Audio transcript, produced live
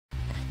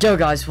Yo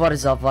guys, what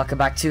is up? Welcome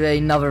back to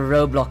another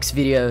Roblox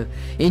video.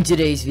 In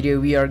today's video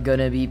we are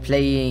gonna be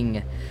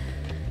playing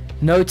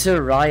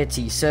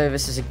Notoriety. So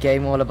this is a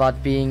game all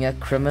about being a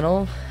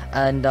criminal,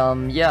 and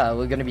yeah,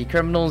 we're gonna be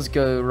criminals,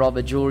 go rob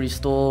a jewelry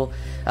store,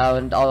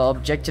 and our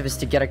objective is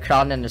to get a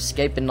crown and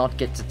escape and not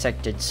get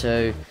detected.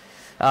 So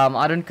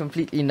I don't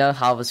completely know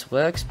how this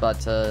works,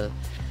 but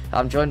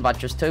I'm joined by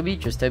Just Toby.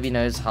 Just Toby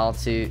knows how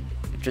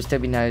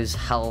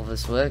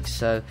this works,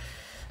 so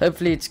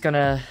hopefully it's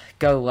gonna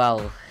go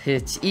well.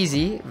 It's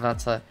easy,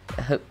 but I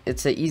hope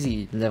it's an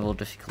easy level of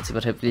difficulty,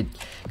 but hopefully it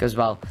goes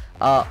well.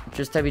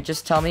 Just Toby,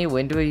 just tell me,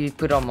 when do we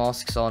put our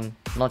masks on?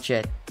 Not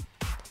yet.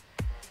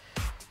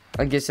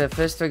 Okay, so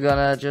first we're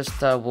gonna just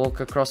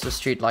walk across the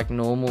street like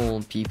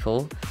normal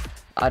people.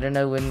 I don't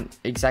know when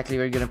exactly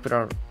we're gonna put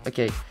our...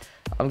 Okay,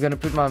 I'm gonna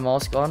put my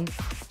mask on.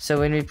 So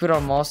when we put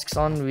our masks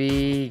on,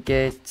 we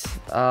get...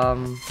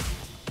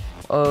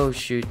 Oh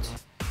shoot.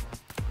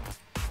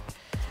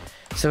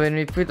 So when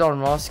we put our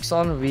masks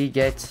on, we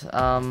get,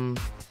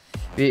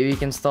 we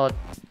can start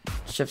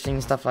shifting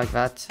stuff like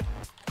that.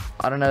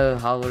 I don't know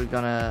how we're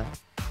gonna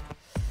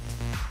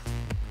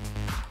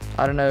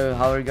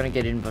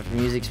get in, but the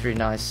music's pretty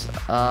nice.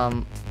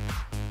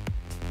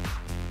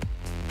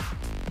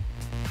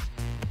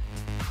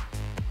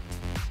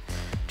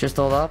 Just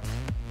hold up.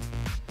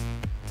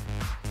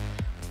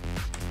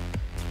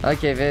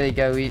 Okay, there we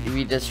go.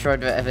 We destroyed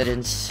the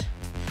evidence.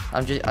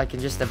 I can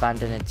just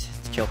abandon it.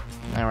 It's chill.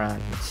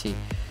 Alright, let's see.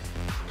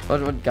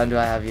 What gun do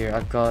I have here?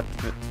 I've got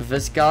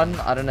this gun.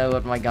 I don't know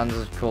what my guns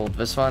are called.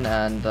 This one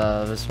and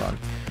this one.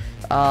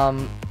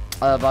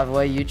 By the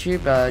way,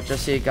 YouTube,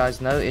 just so you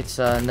guys know, it's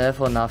nerf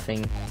or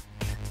nothing.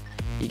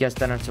 You guys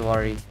don't have to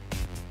worry.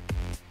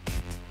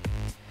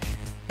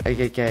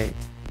 Okay.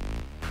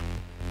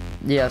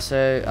 Yeah,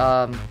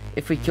 so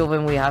if we kill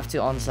them, we have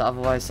to answer.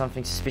 Otherwise,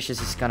 something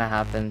suspicious is gonna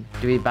happen.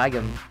 Do we bag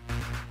him?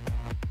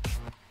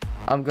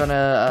 I'm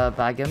gonna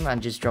bag him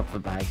and just drop the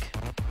bag.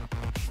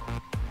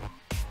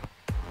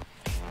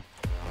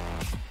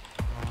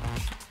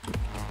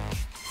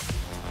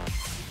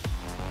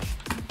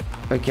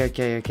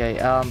 Okay.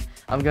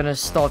 I'm gonna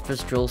start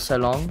this drill so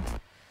long.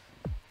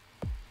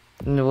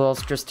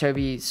 Whilst just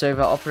Toby, so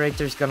the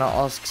operator's gonna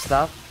ask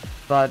stuff,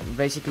 but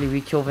basically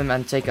we kill them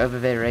and take over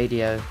their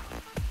radio.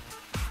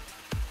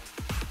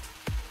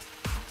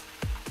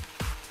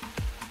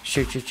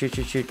 Shoot.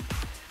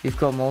 We've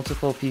got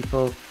multiple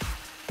people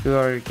who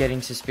are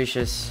getting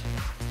suspicious.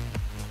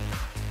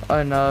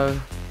 Oh no.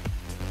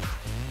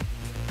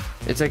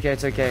 It's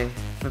okay.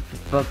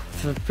 But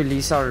the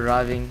police are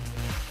arriving.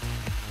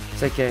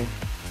 It's okay.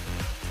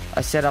 I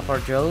set up our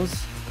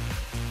drills.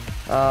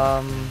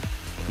 Now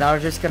we're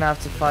just gonna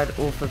have to fight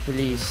off the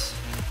police.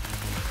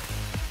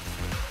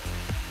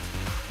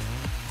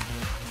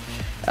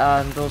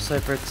 And also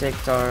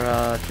protect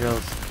our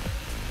drills.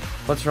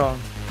 What's wrong?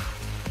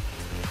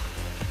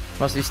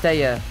 Must we stay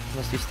here?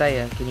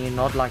 Can you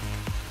not like...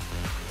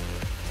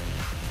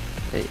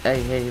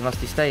 Hey,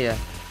 must we stay here?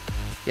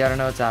 Yeah, I don't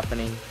know what's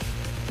happening.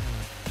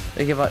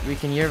 Okay, but we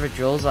can hear the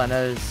drills. I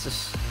know it's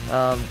just...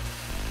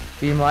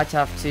 we might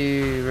have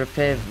to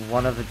repair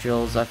one of the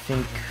drills, I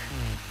think.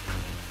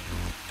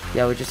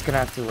 Yeah, we're just gonna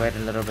have to wait a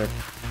little bit.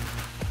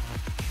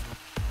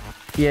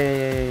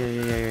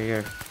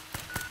 Yeah.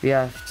 We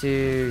have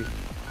to...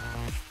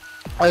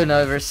 Oh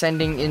no, we're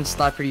sending in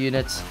sniper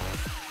units.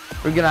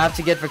 We're gonna have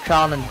to get the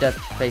crown and dip,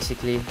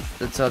 basically.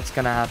 That's what's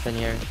gonna happen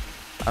here.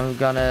 I'm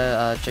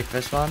gonna check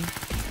this one.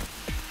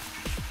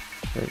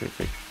 Wait.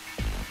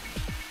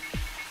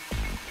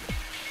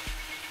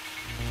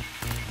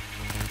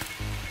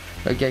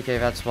 Okay,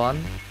 that's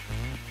one.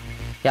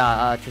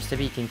 Yeah, just so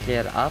we can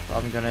clear it up,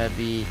 I'm gonna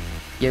be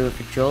here with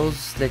the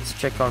drills. Let's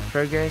check our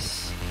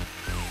progress.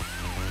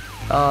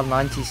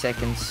 90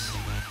 seconds.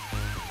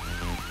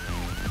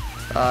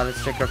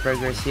 Let's check our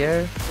progress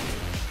here.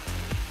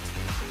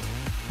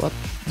 What?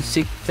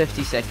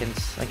 50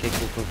 seconds. Okay,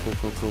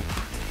 cool.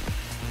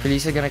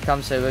 Police are gonna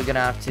come, so we're gonna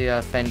have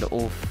to fend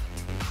off.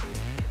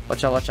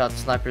 Watch out,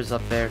 snipers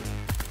up there.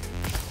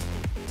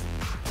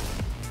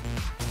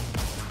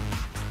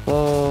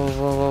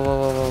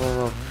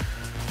 Whoa.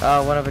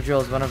 One of the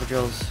drills.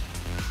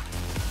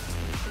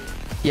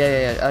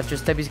 Yeah.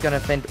 Just Toby's gonna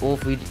fend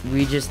off.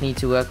 We just need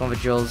to work on the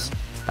drills.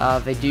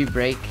 They do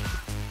break.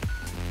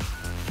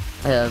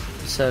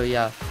 So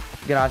yeah,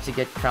 we're gonna have to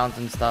get crowns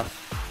and stuff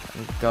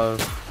and go.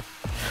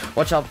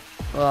 Watch out.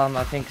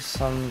 I think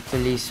some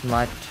police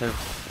might have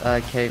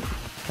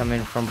come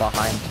in from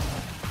behind.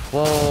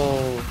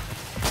 Whoa.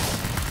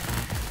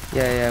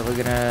 Yeah, we're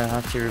gonna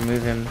have to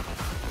remove him.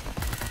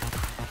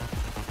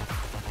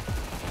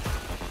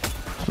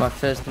 My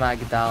first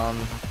mag down.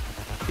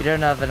 We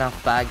don't have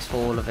enough bags for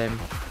all of him.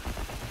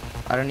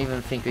 I don't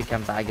even think we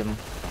can bag him.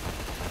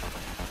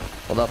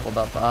 Hold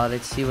up.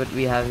 Let's see what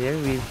we have here.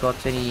 We've got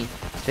 20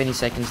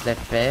 seconds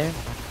left there.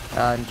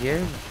 And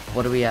here,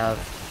 what do we have?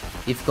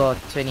 We've got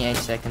 28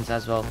 seconds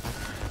as well.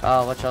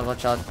 Watch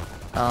out.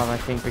 I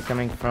think we're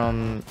coming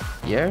from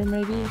here,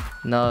 maybe?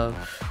 No.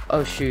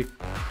 Oh shoot.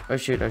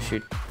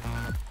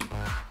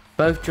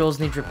 Both drills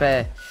need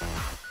repair.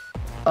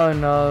 Oh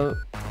no.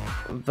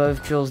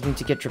 Both drills need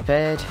to get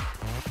repaired.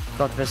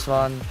 Got this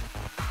one.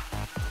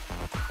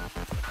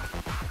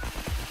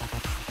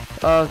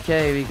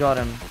 Okay, we got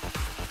him.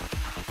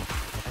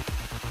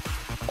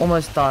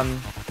 Almost done.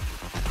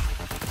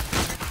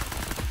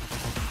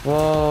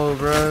 Whoa,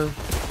 bro.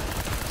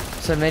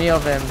 So many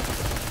of them.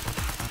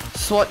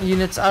 SWAT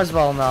units as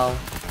well now.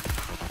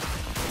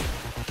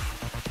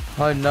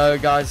 Oh no,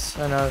 guys.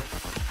 Oh no.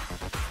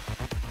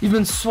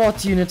 Even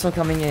SWAT units are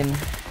coming in.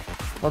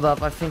 Hold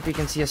up, I think we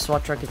can see a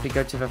SWAT truck if we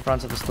go to the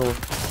front of the store.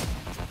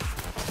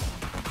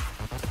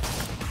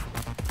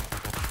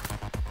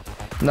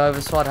 No,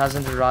 the SWAT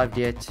hasn't arrived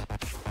yet.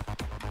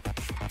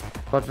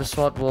 But the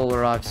SWAT will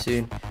arrive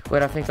soon.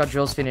 Wait, I think our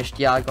drill's finished.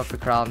 Yeah, I got the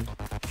crown.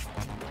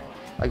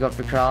 I got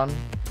the crown.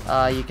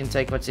 You can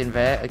take what's in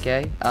there,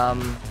 okay?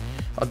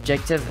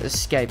 Objective,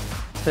 escape.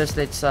 First,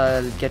 let's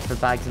get the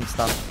bags and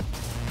stuff.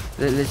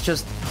 Let's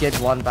just get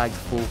one bag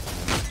full.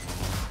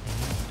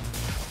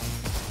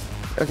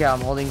 Okay,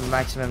 I'm holding the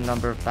maximum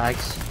number of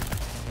bags.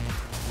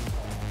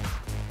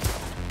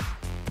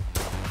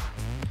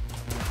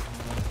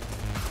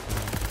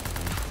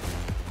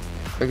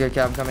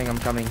 Okay, I'm coming.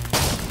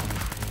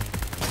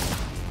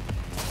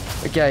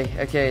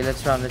 Okay,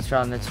 let's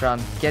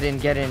run. Get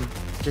in.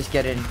 Just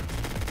get in.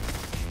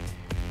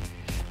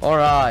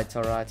 Alright.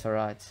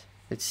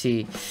 Let's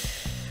see.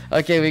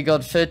 Okay, we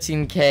got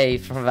 13k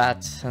from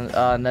that.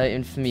 No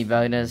infamy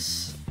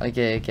bonus.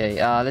 Okay.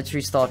 Let's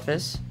restart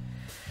this.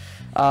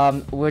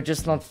 We're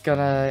just not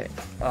gonna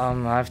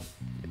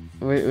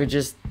we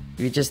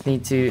just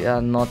need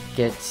to not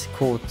get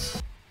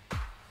caught.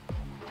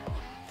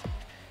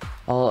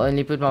 I'll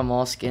only put my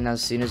mask in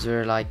as soon as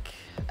we're like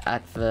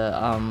at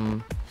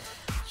the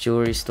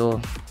jewelry store.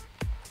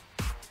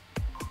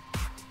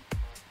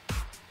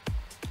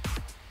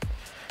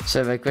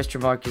 So the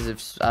question mark is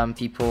if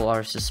people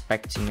are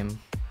suspecting him.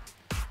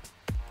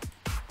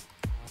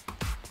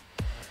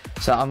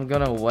 So I'm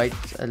gonna wait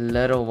a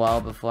little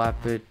while before I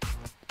put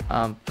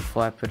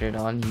it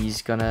on.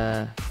 He's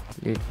gonna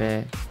loot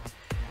there.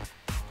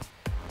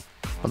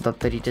 Hold up,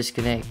 did he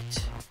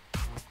disconnect?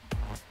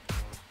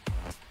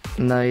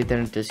 No, he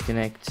didn't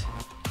disconnect.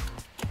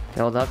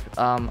 Hold up.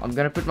 I'm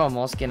gonna put my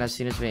mask in as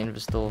soon as we're in the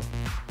store.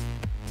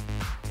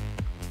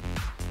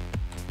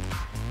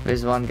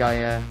 There's one guy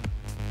here.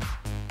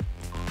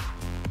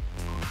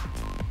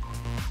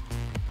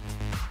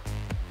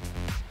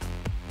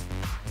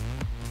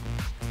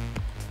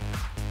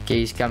 Okay,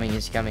 he's coming.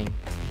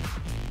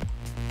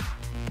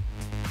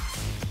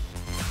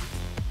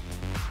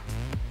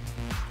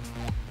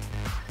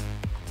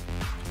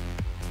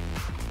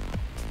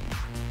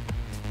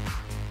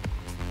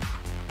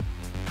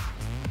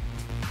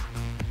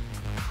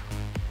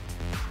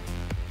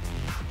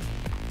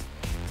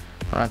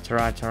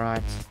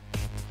 Alright.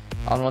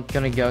 I'm not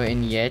gonna go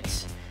in yet.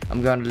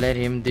 I'm gonna let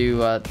him do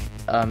what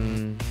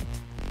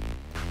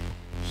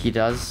he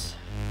does.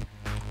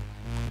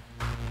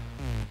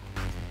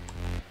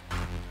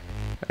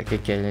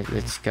 Okay,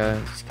 let's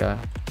go.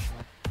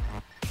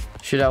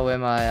 Should I wear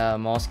my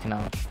mask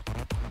now?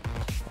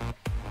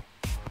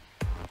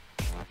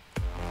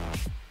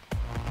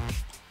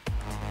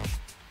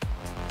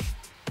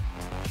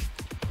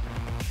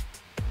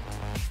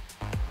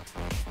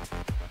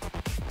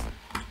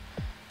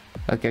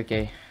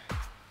 Okay.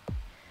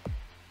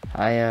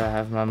 I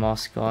have my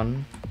mask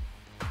on.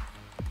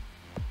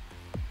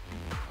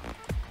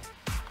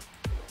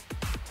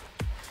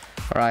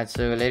 Alright,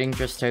 so we're letting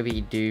just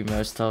Toby do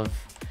most of,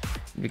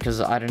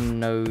 because I don't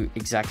know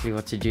exactly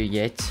what to do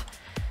yet.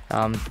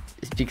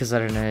 It's because I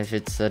don't know if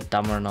it's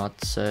dumb or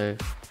not. So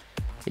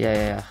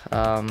yeah.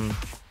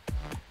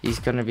 He's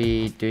gonna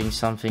be doing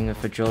something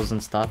with the drills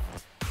and stuff.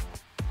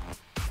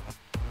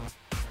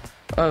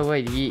 Oh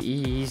wait,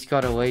 he's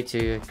got a way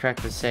to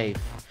crack the safe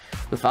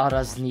without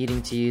us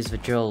needing to use the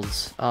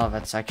drills. Oh,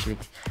 that's actually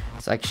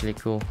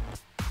cool.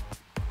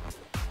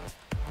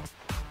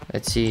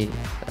 Let's see.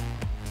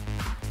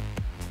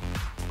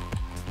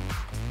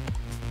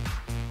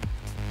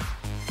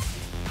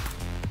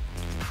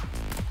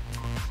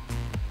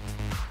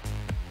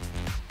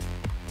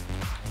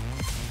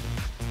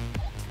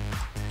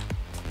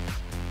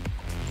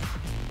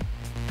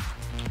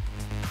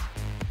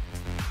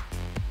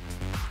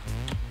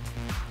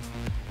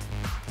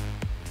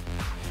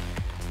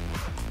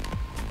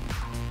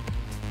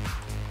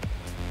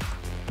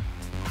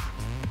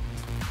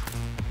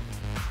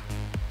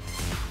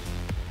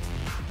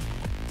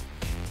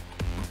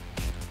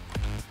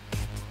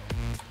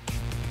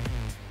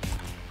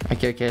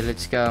 Okay,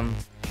 let's go.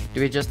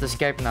 Do we just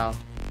escape now?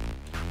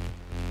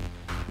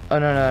 Oh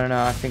no,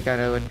 I think I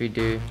know what we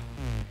do.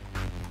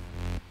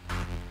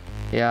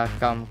 Yeah,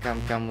 come,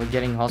 we're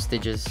getting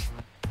hostages.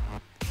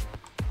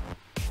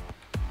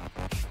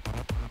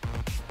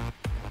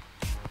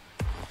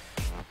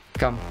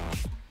 Come.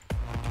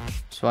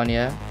 This one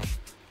here.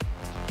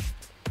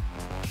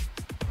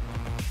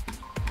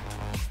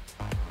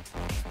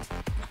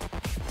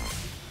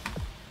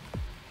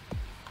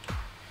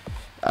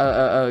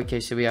 Oh,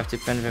 okay, so we have to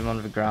pin him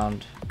on the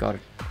ground. Got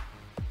it.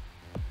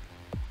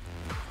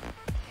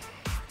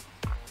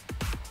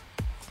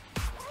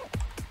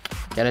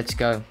 Yeah, let's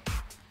go.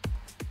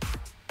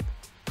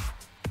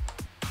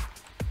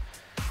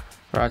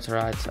 Right.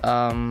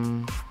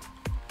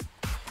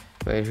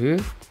 Wait, who?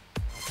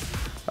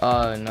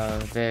 Oh no,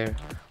 there.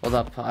 Hold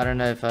up, I don't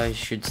know if I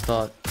should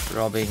start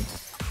robbing.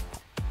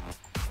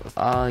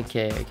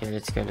 Okay,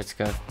 let's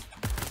go.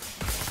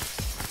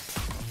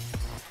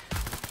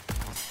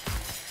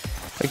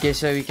 Okay,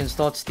 so we can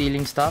start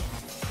stealing stuff.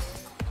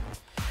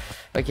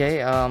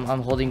 Okay,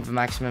 I'm holding the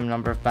maximum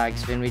number of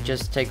bags. Then we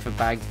just take the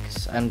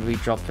bags and we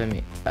drop them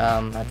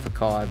at the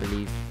car, I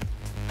believe.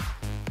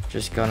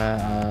 Just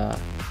gonna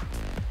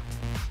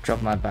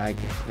drop my bag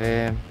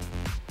there.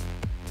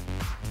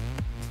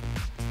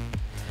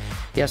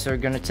 Yeah, so we're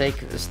gonna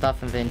take the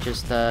stuff and then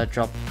just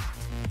drop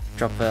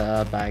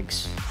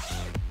bags.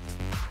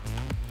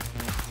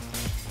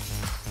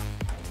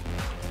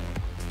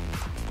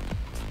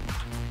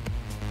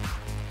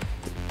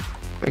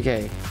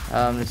 Okay,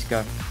 let's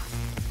go.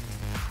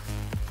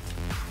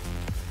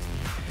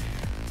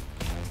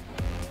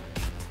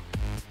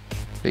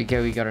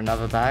 Okay, we got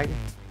another bag.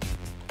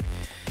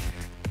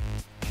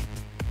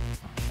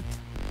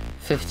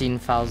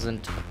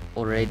 15,000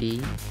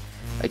 already.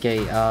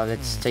 Okay,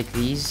 let's take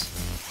these.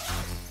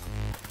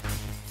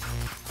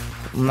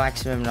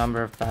 Maximum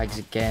number of bags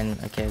again.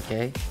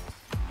 Okay.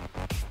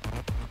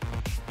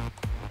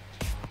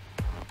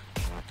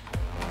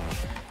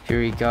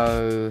 Here we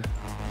go.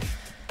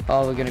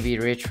 Oh, we're gonna be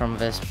rich from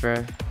this,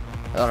 bro.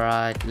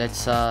 Alright,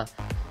 let's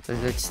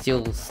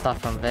steal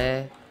stuff from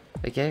there.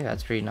 Okay,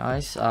 that's pretty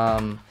nice.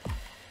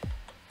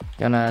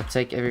 Gonna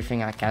take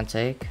everything I can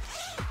take.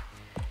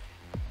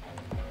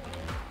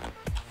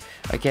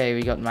 Okay,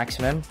 we got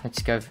maximum.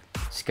 Let's go.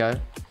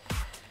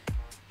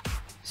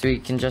 So we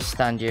can just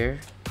stand here,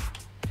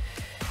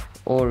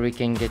 or we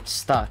can get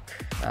stuck.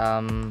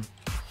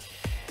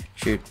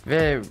 Shoot.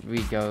 There we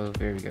go.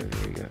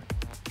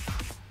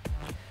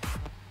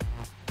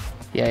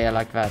 Yeah,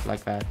 like that.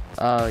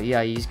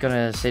 Yeah, he's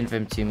gonna send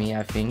them to me,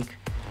 I think.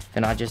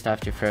 Then I just have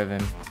to throw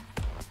them.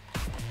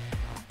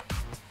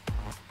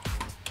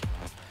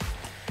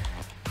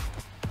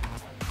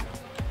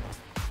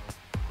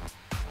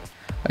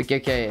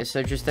 Okay,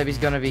 so just that he's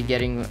gonna be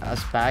getting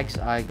us bags.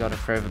 I gotta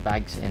throw the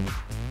bags in.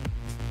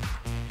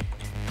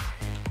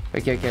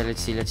 Okay,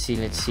 let's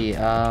see.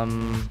 I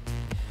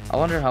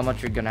wonder how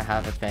much we're gonna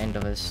have at the end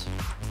of this.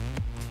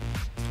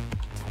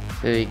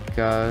 There we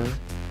go.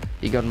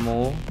 You got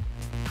more.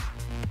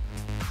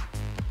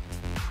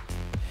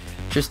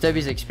 Just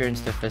Toby's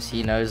experienced with this.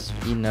 He knows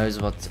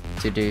what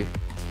to do.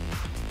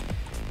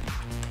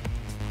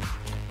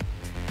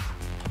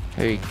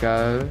 Here we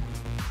go.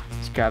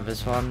 Let's grab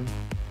this one.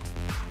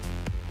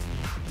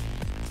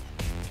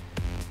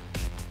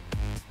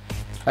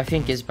 I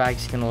think his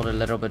bags can hold a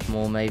little bit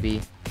more,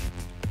 maybe.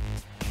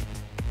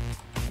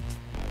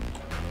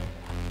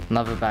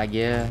 Another bag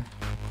here.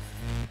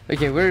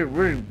 Okay, we're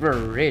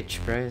rich,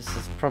 bro. This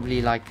is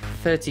probably like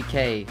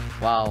 30k.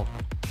 Wow,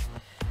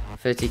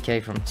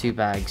 30k from 2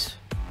 bags.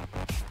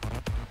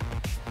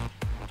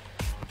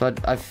 But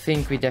I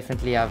think we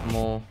definitely have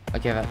more.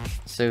 Okay,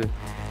 so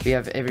we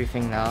have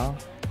everything now.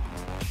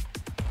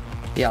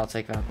 Yeah, I'll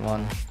take that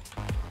one.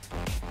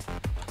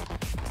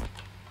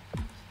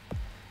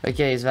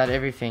 Okay, is that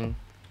everything?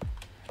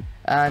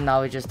 And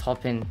now we just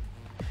hop in.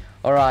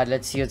 Alright,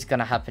 let's see what's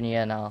gonna happen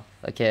here now.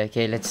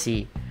 Okay, let's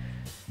see.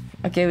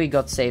 Okay, we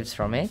got saves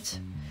from it.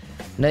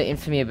 No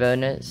infamy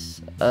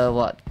bonus.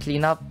 What?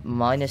 Cleanup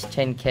minus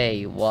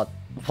 10k. What?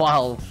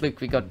 Wow, look,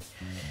 we got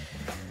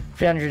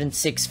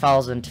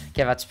 306,000.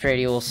 Okay, that's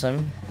pretty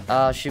awesome.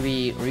 Should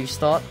we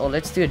restart? Or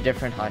let's do a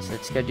different heist.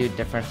 Let's go do a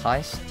different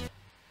heist.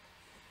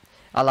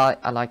 I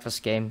like this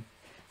game.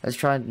 Let's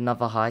try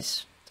another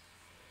heist.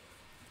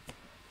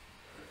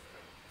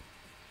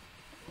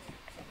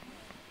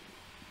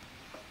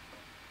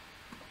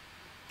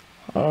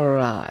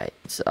 Alright,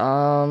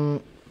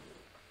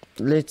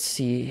 let's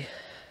see.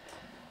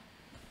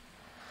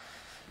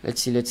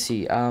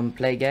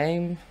 Play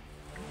game.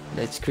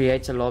 Let's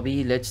create a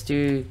lobby. Let's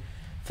do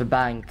the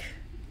bank.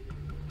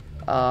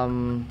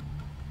 Okay,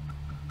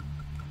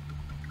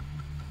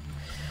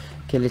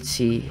 let's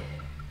see.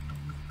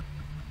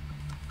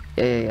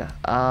 Yeah.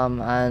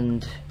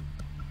 And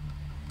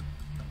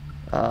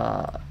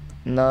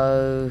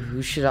no,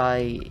 who should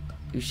I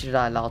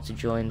allow to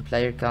join?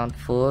 Player count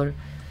 4.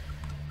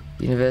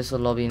 Universal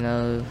lobby,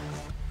 no.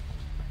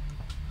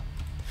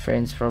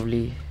 Friends,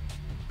 probably.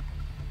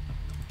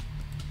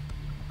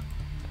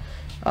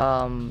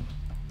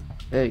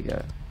 There you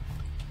go.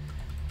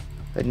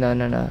 But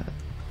no.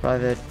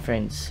 Private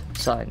friends,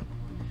 sign.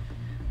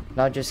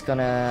 Now just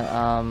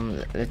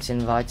gonna let's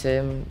invite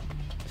him.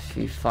 If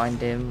you find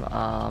him,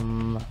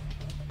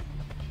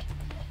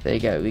 there you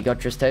go. We got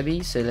just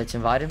Toby, so let's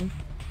invite him.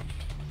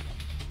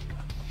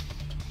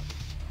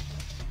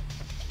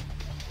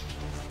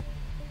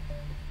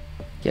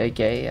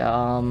 Okay,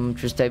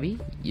 just Toby,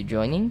 you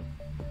joining?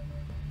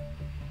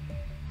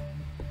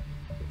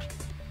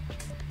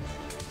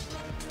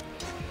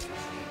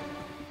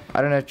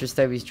 I don't know if just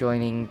Toby's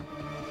joining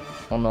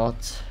or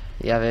not.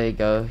 Yeah, there you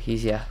go,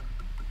 he's here.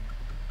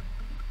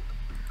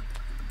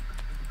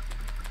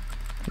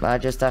 I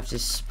just have to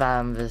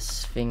spam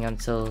this thing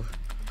until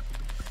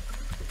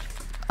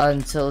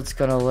it's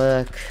gonna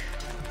work.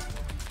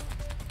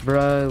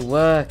 Bro,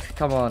 work,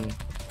 come on.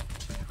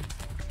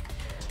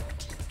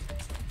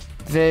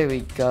 There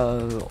we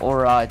go.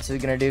 Alright, so we're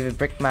gonna do the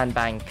Brickman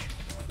Bank.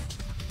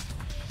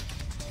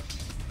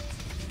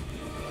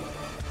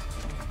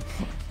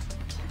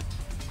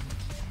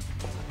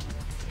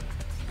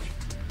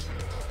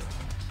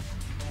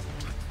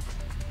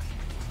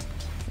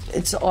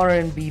 It's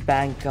R&B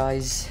Bank,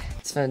 guys.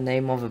 It's the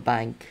name of a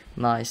bank.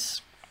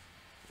 Nice.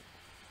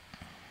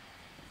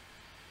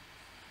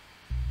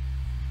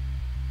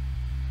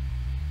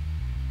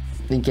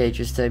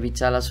 Engagers, Toby,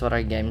 tell us what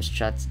our games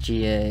chat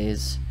GA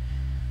is.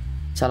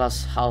 Tell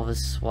us how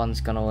this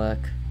one's gonna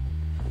work.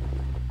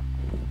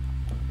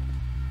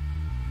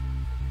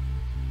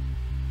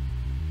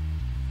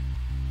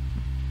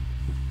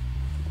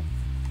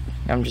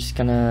 I'm just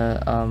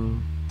gonna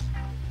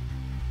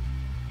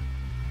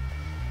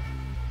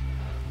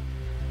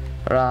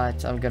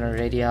right, I'm gonna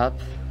ready up.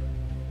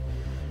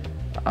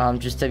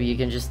 Just Toby, you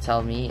can just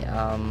tell me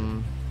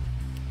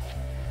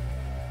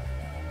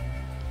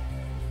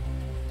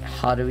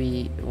what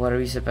are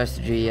we supposed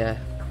to do here?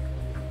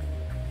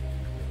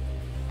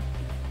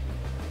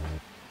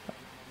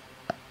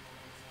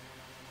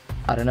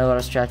 I don't know what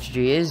our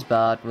strategy is,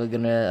 but we're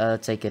gonna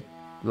take it.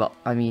 Well,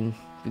 I mean,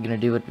 we're gonna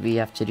do what we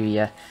have to do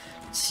here.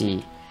 Let's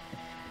see.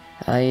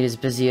 It is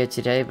busier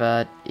today,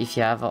 but if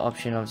you have an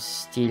option of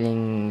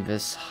stealing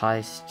this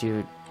heist,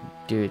 do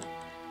it.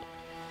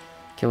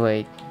 Okay,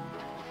 wait.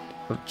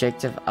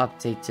 Objective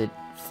updated.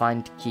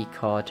 Find key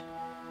card.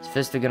 So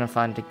first we're gonna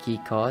find the key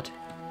card.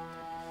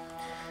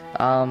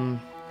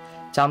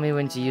 Tell me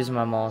when to use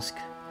my mask.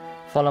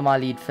 Follow my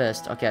lead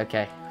first.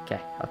 Okay.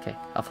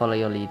 I'll follow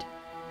your lead.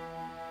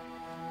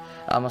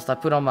 Must I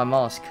put on my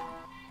mask?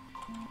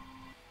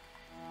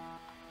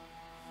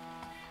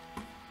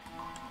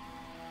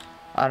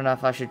 I don't know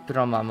if I should put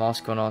on my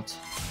mask or not.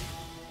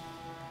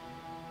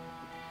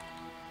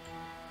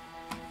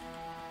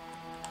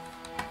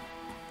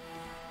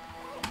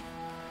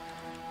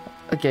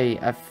 Okay,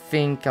 I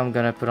think I'm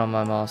gonna put on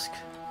my mask.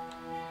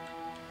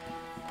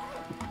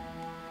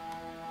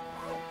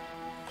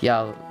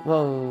 Yeah,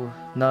 whoa,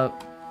 no,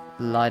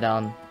 lie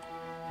down.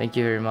 Thank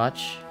you very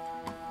much.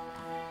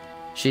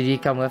 Should he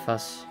come with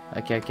us?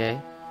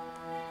 Okay.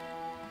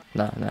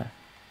 No.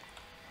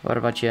 What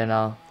about you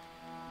now?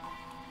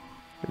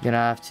 We're gonna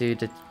have to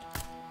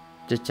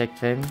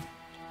detect them.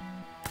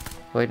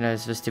 Wait, no,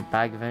 it's just to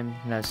bag them.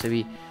 No, so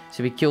we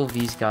kill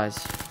these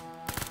guys.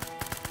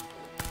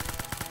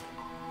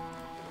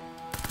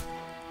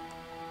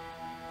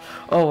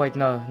 Oh wait,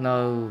 no.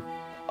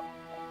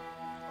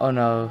 Oh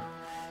no.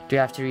 Do you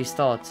have to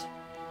restart?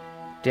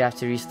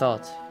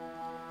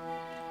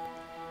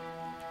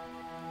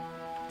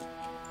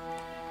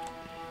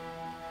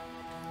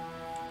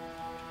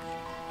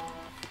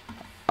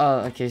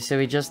 Oh, okay, so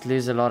we just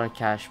lose a lot of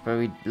cash, but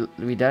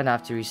we don't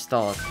have to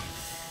restart.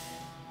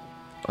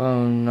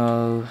 Oh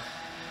no.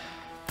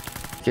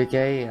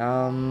 Okay,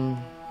 yeah,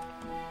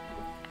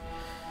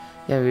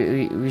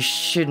 we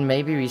should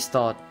maybe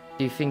restart.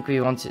 Do you think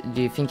you want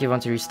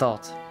to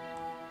restart?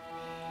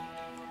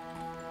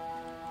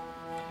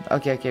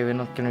 Okay, we're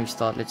not gonna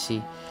restart. Let's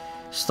see.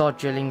 Start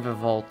drilling the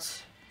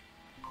vault.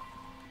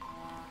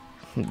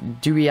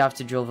 Do we have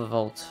to drill the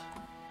vault?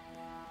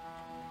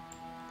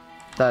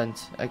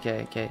 Don't.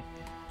 Okay.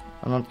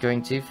 I'm not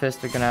going to.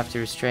 First, we're gonna have to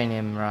restrain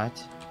him,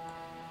 right?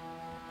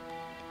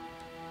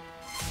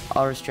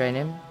 I'll restrain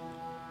him.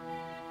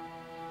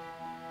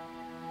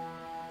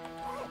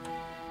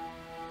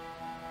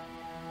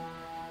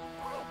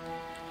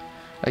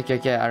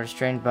 Okay. I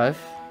restrained both.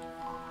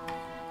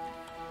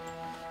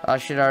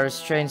 Should I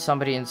restrain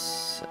somebody in?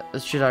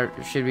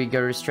 Should we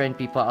go restrain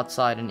people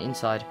outside and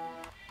inside?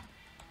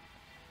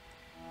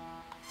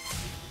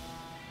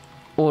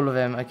 All of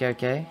them.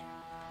 Okay.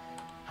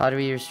 How do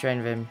we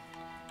restrain them?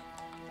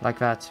 Like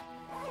that.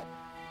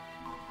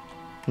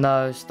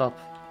 No, stop.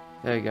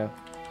 There you go.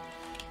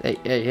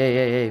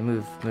 Hey,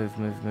 move.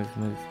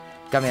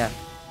 Come here.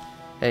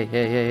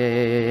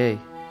 Hey.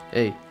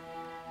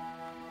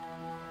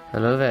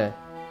 Hello there.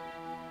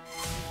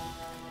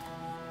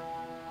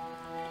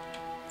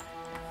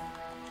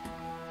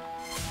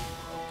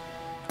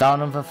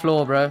 Down on the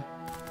floor, bro.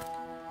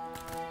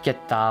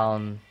 Get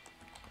down.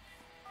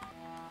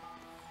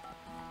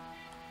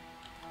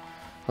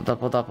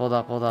 Hold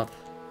up.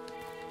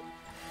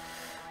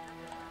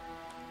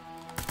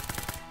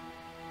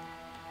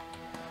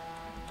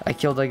 I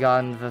killed a guy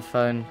on the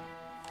phone.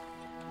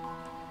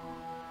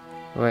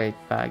 Wait,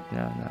 bag.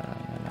 No.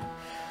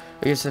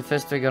 Okay, so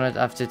first we're gonna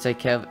have to take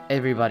care of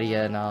everybody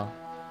here now.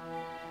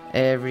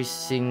 Every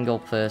single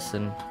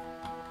person.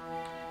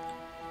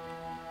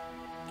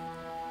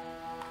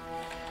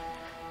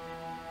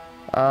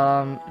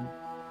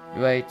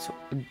 Wait,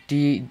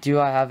 do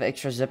I have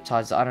extra zip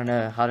ties? I don't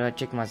know. How do I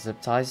check my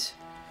zip ties?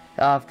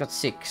 I've got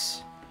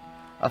 6,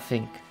 I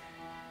think.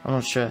 I'm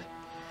not sure.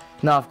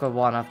 No, I've got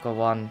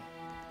one.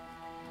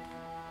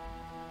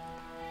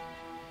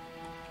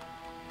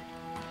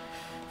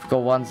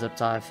 got one zip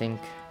tie, I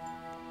think.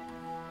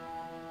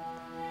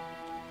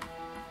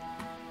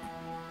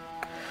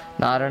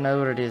 No, I don't know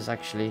what it is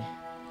actually.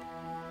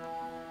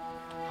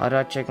 How do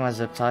I check my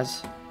zip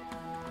ties?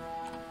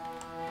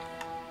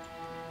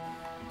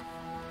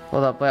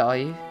 Hold up, where are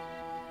you?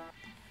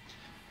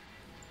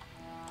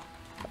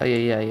 Oh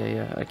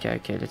yeah.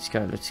 Okay, let's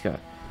go.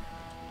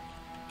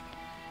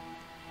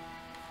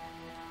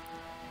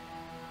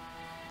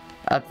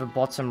 At the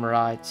bottom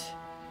right.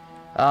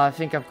 I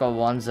think I've got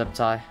one zip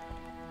tie.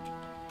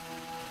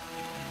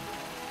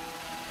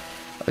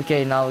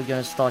 Okay, now we're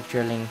gonna start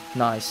drilling.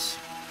 Nice.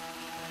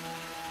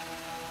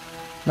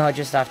 Now I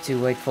just have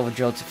to wait for the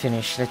drill to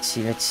finish. Let's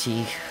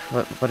see.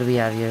 What do we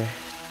have here?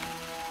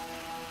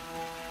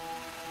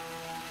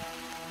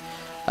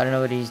 I don't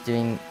know what he's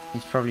doing.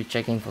 He's probably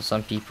checking for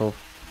some people.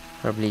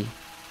 Probably.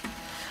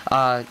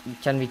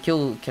 Can we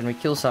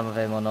kill some of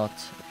them or not?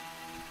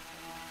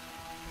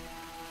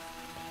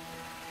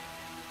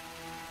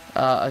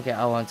 Okay,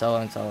 I won't.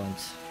 I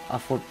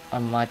thought I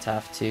might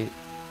have to.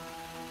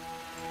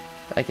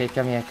 Okay,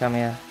 come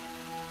here.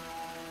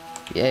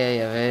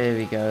 Yeah, there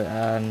we go.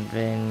 And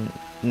then,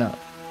 no,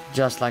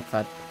 just like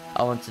that.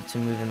 I wanted to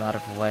move him out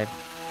of the way.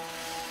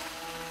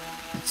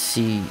 Let's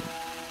see.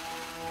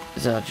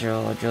 Is that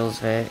Joel's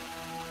there?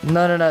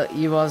 No,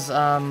 he was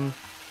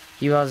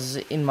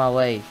in my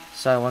way,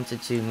 so I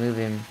wanted to move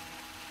him.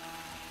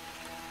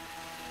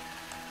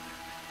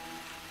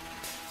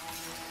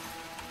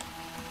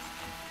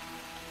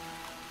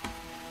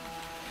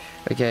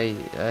 Okay,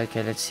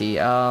 let's see.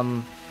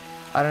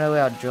 I don't know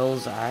where our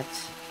Joel's at.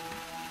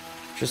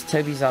 Just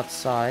Toby's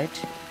outside.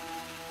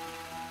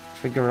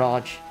 For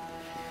garage.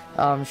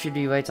 Should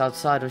we wait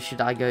outside or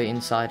should I go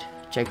inside?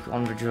 Check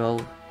on the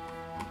drill.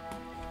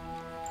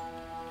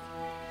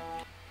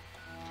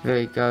 There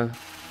you go.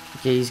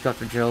 Okay, he's got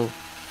the drill.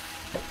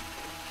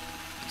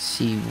 Let's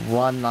see,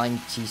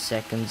 190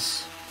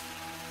 seconds.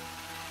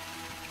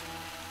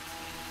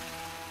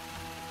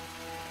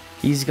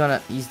 He's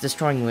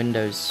destroying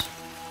windows.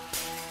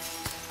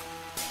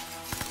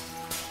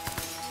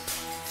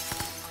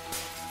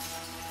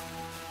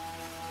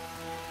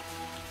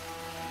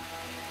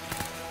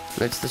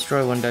 Let's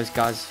destroy windows,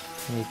 guys.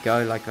 There you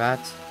go, like that.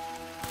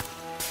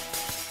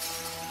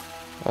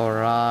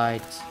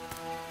 Alright.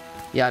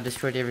 Yeah, I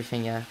destroyed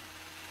everything, yeah.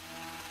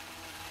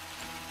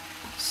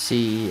 Let's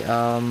see,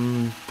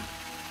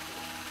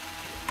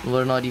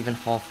 we're not even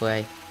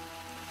halfway.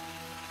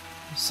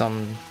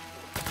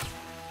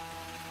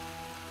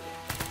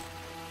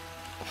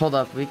 Hold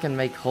up, we can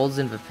make holes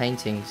in the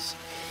paintings.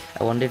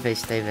 I wonder if they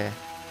stay there.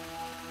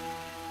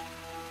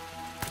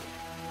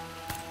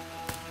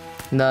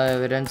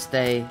 No, we don't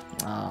stay.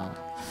 Oh.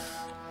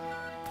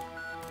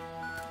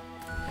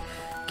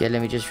 Okay,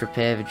 let me just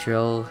repair the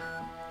drill.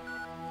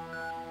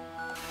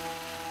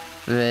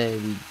 There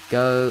we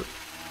go.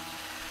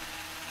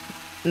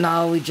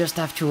 Now we just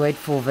have to wait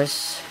for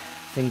this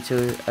thing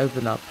to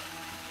open up.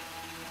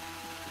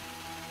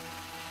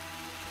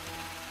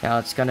 Now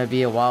it's gonna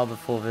be a while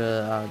before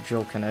the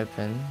drill can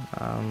open.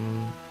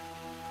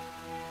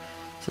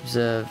 Let's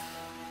observe.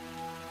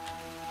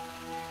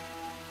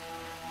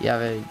 Yeah,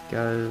 there we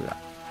go.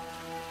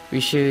 We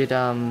should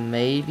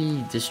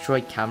maybe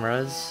destroy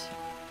cameras.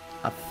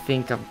 I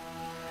think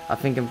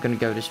I'm gonna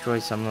go destroy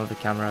some of the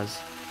cameras.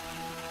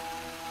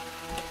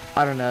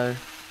 I don't know.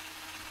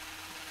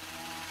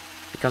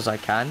 Because I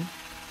can.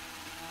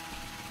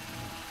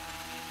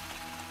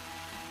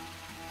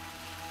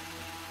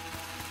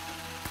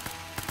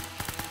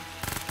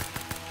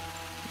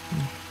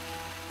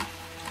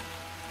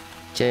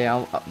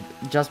 Okay,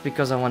 just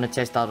because I want to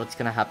test out what's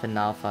gonna happen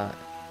now if I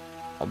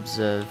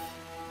observe.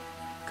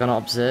 Gonna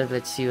observe,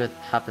 let's see what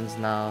happens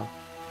now.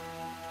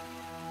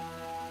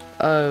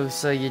 Oh,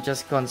 so you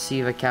just can't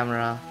see the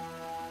camera.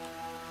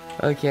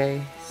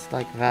 Okay, it's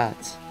like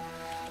that.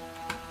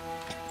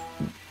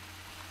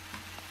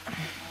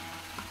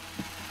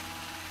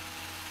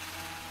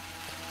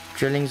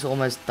 Drilling's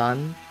almost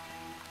done.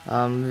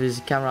 There's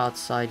a camera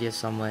outside here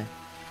somewhere.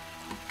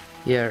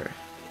 Here.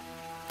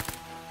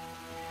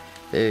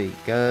 There we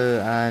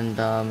go, and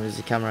there's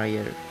a camera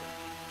here.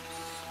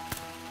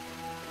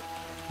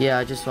 Yeah,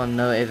 I just want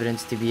no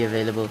evidence to be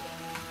available.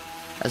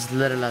 As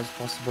little as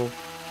possible.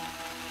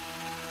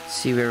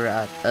 See where we're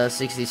at.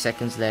 60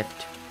 seconds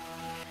left.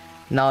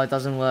 No, it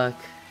doesn't work.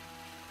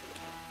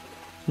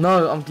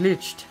 No, I'm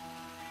glitched.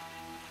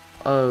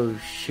 Oh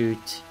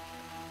shoot.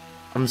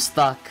 I'm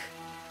stuck.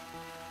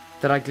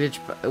 Did I glitch?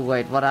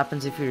 Wait, what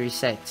happens if you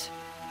reset?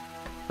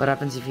 What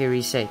happens if you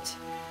reset?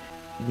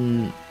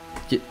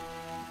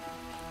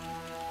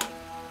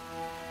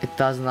 It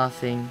does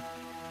nothing.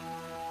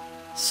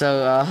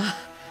 So,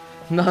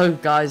 no,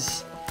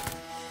 guys.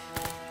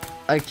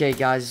 Okay,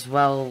 guys,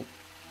 well,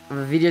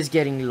 the video's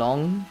getting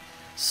long.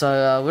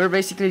 So, we're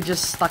basically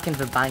just stuck in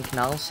the bank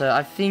now. So,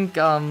 I think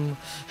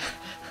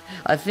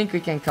we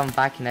can come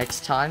back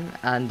next time.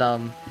 And,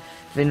 then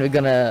we're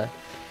gonna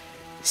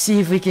see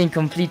if we can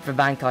complete the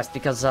bank heist.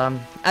 Because,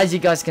 as you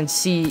guys can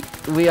see,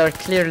 we are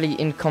clearly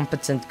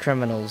incompetent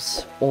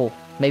criminals. Or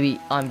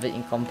Maybe I'm the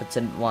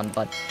incompetent one,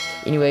 but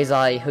anyways,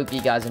 I hope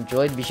you guys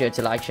enjoyed. Be sure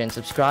to like, share, and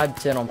subscribe.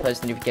 Turn on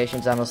post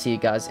notifications, and I'll see you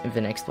guys in the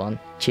next one.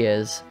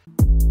 Cheers.